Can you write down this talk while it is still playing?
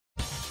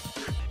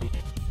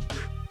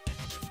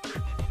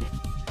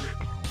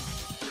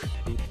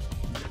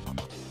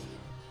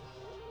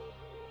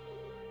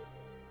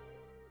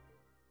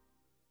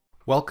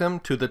Welcome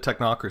to the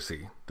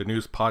Technocracy, the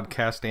news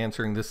podcast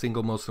answering the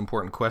single most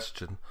important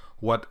question: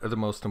 what are the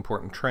most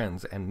important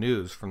trends and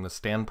news from the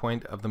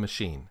standpoint of the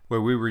machine? Where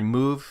we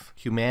remove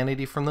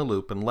humanity from the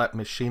loop and let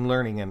machine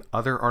learning and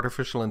other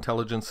artificial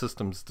intelligence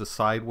systems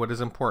decide what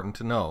is important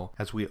to know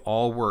as we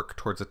all work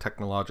towards a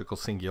technological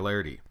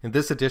singularity. In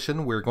this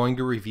edition, we're going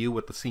to review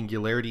what the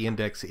Singularity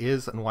Index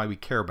is and why we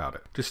care about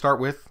it. To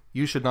start with,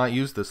 you should not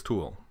use this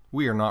tool.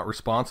 We are not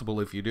responsible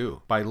if you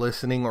do. By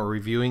listening or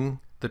reviewing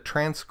the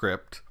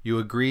transcript, you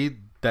agree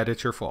that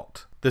it's your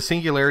fault. The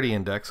Singularity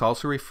Index,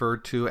 also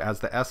referred to as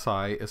the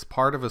SI, is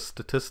part of a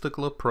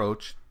statistical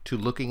approach to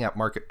looking at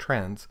market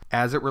trends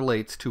as it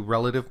relates to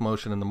relative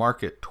motion in the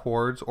market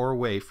towards or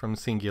away from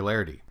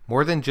singularity.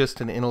 More than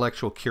just an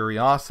intellectual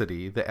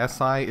curiosity, the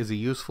SI is a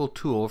useful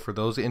tool for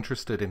those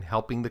interested in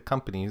helping the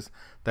companies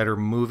that are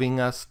moving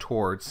us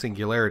towards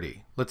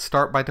singularity. Let's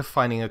start by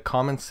defining a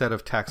common set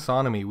of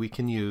taxonomy we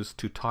can use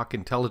to talk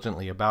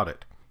intelligently about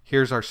it.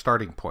 Here's our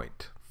starting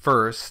point.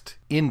 First,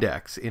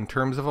 index, in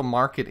terms of a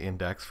market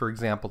index, for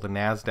example, the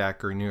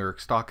NASDAQ or New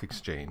York Stock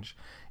Exchange,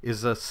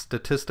 is a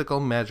statistical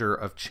measure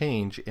of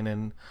change in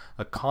an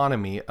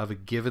economy of a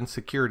given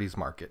securities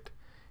market.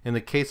 In the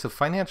case of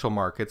financial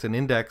markets, an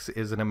index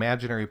is an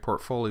imaginary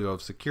portfolio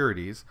of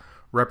securities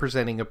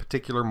representing a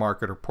particular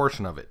market or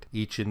portion of it.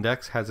 Each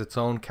index has its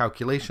own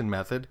calculation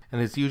method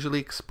and is usually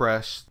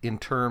expressed in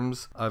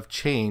terms of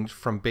change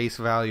from base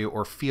value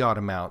or fiat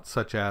amount,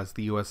 such as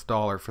the US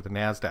dollar for the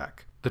NASDAQ.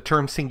 The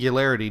term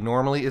singularity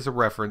normally is a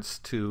reference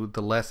to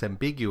the less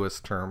ambiguous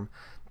term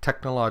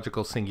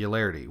technological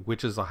singularity,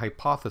 which is a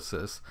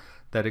hypothesis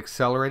that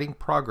accelerating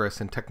progress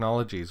in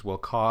technologies will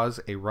cause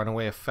a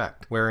runaway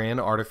effect,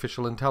 wherein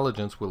artificial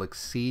intelligence will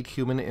exceed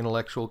human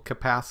intellectual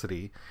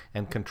capacity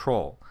and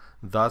control,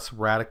 thus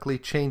radically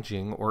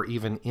changing or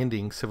even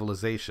ending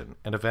civilization,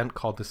 an event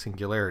called the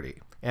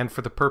singularity. And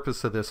for the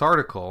purpose of this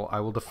article, I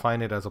will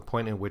define it as a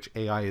point in which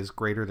AI is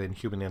greater than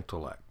human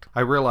intellect. I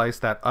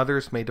realize that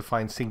others may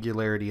define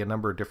singularity a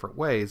number of different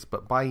ways,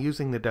 but by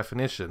using the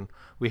definition,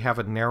 we have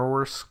a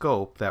narrower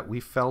scope that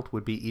we felt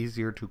would be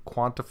easier to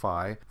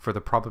quantify for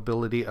the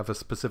probability of a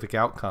specific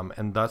outcome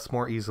and thus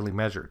more easily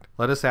measured.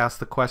 Let us ask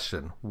the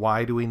question,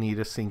 why do we need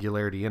a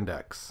singularity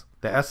index?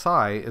 The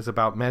SI is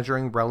about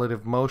measuring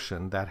relative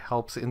motion that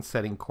helps in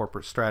setting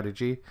corporate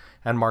strategy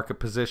and market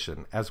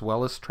position, as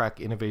well as track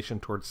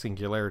innovation towards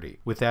singularity.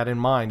 With that in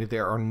mind,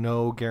 there are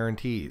no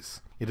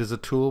guarantees. It is a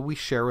tool we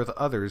share with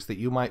others that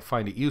you might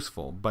find it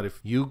useful, but if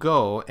you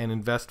go and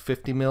invest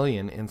 $50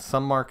 million in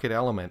some market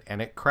element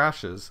and it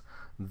crashes,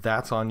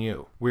 that's on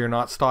you. We are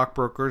not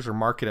stockbrokers or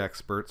market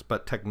experts,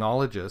 but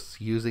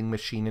technologists using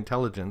machine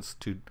intelligence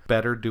to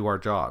better do our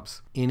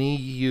jobs. Any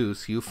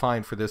use you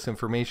find for this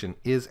information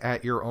is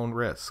at your own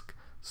risk.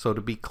 So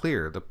to be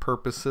clear, the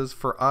purposes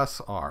for us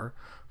are,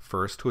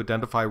 first, to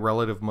identify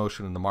relative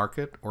motion in the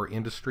market or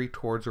industry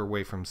towards or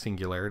away from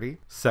singularity.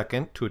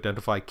 Second, to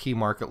identify key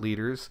market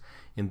leaders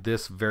in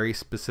this very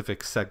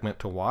specific segment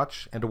to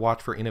watch, and to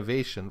watch for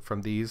innovation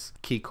from these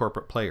key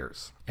corporate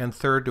players. And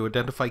third, to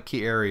identify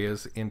key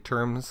areas in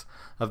terms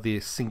of the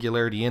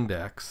Singularity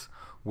Index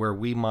where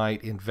we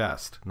might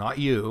invest, not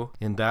you,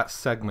 in that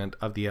segment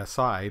of the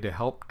SI to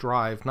help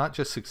drive not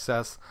just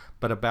success,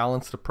 but a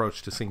balanced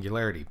approach to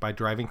singularity by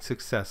driving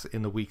success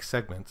in the weak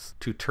segments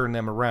to turn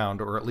them around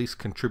or at least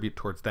contribute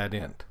towards that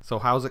end. So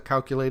how is it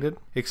calculated?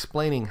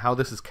 Explaining how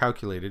this is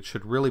calculated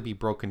should really be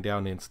broken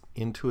down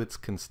into its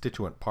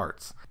constituent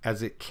parts,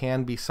 as it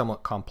can be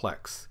somewhat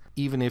complex.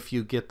 Even if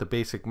you get the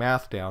basic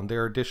math down,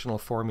 there are additional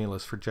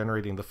formulas for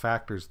generating the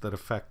factors that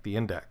affect the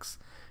index.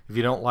 If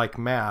you don't like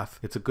math,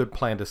 it's a good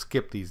plan to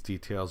skip these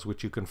details,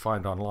 which you can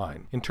find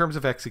online. In terms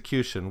of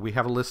execution, we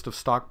have a list of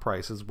stock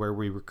prices where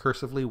we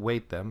recursively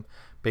weight them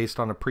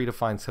based on a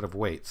predefined set of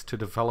weights to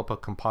develop a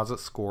composite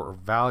score or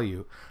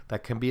value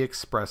that can be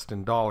expressed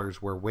in dollars,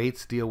 where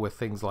weights deal with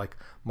things like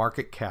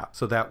market cap,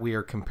 so that we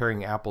are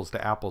comparing apples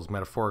to apples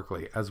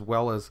metaphorically, as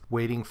well as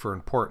weighting for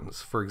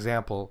importance. For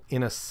example,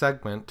 in a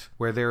segment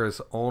where there is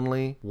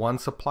only one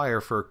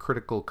supplier for a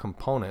critical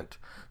component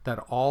that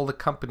all the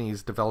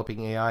companies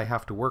developing AI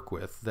have to work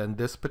with, then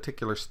this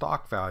particular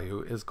stock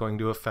value is going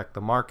to affect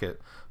the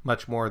market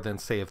much more than,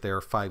 say, if there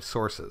are 5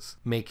 sources,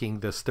 making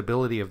the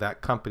stability of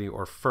that company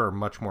or firm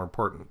much more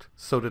important.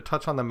 So to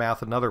touch on the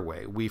math another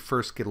way, we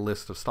first get a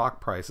list of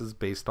stock prices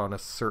based on a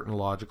certain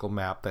logical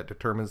map that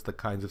determines the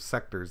kinds of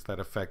sectors that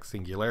affect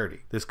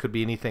singularity. This could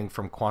be anything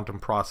from quantum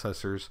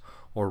processors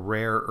or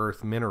rare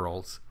earth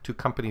minerals to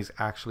companies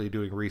actually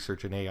doing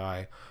research in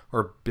AI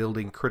or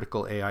building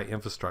critical AI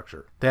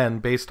infrastructure. Then,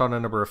 based on a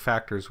number of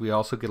factors, we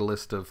also get a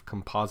list of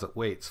composite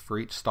weights for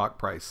each stock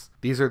price.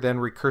 These are then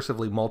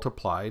recursively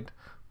multiplied,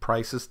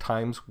 price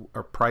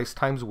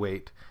times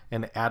weight,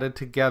 and added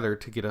together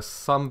to get a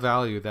sum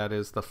value that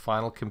is the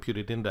final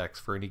computed index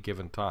for any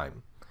given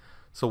time.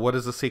 So what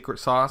is the secret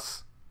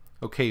sauce?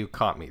 Okay, you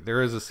caught me.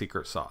 There is a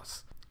secret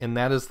sauce. and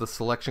that is the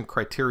selection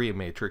criteria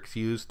matrix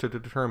used to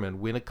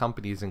determine when a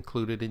company is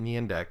included in the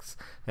index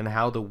and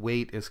how the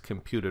weight is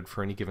computed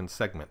for any given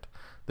segment.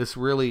 This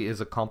really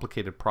is a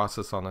complicated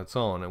process on its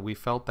own, and we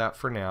felt that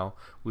for now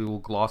we will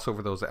gloss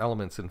over those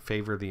elements in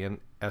favor of the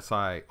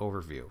SI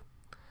overview.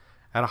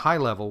 At a high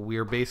level, we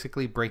are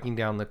basically breaking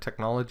down the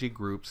technology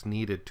groups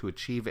needed to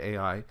achieve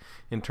AI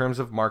in terms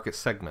of market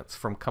segments,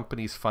 from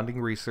companies funding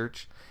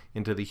research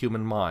into the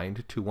human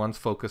mind to ones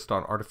focused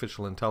on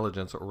artificial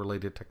intelligence or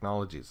related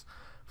technologies.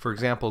 For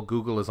example,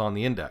 Google is on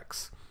the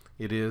index.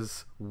 It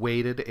is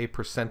weighted a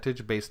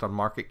percentage based on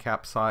market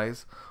cap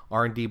size,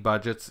 R&D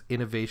budgets,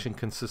 innovation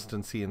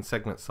consistency, and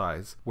segment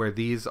size, where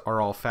these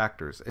are all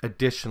factors.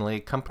 Additionally,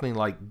 a company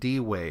like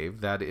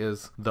D-Wave, that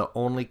is the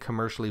only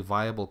commercially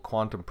viable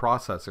quantum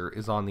processor,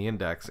 is on the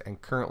index,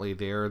 and currently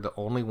they are the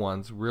only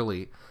ones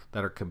really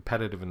that are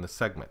competitive in the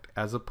segment,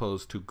 as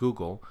opposed to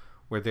Google,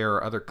 where there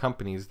are other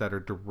companies that are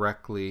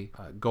directly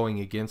going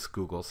against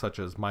Google, such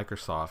as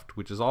Microsoft,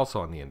 which is also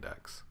on the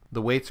index.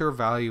 The weights are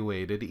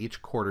evaluated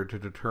each quarter to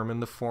determine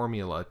the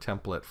formula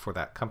template for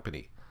that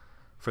company,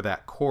 for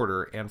that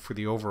quarter, and for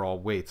the overall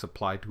weights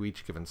applied to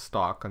each given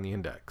stock on the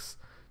index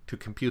to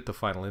compute the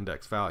final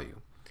index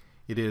value.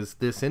 It is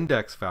this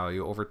index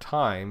value over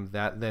time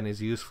that then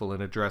is useful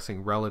in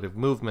addressing relative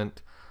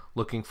movement,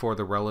 looking for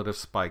the relative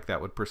spike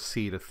that would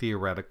precede a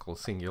theoretical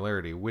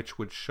singularity, which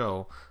would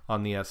show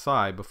on the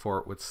SI before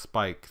it would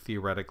spike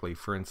theoretically,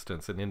 for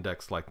instance, an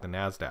index like the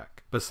NASDAQ.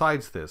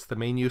 Besides this, the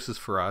main uses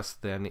for us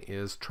then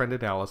is trend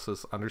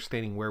analysis,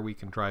 understanding where we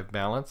can drive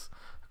balance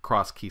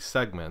across key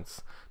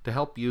segments to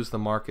help use the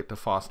market to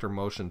foster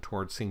motion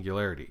towards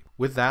singularity.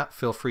 With that,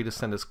 feel free to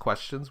send us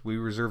questions. We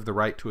reserve the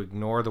right to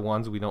ignore the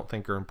ones we don't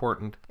think are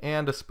important,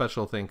 and a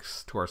special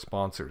thanks to our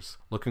sponsors.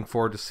 Looking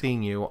forward to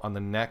seeing you on the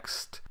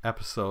next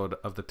episode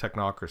of the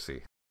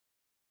Technocracy.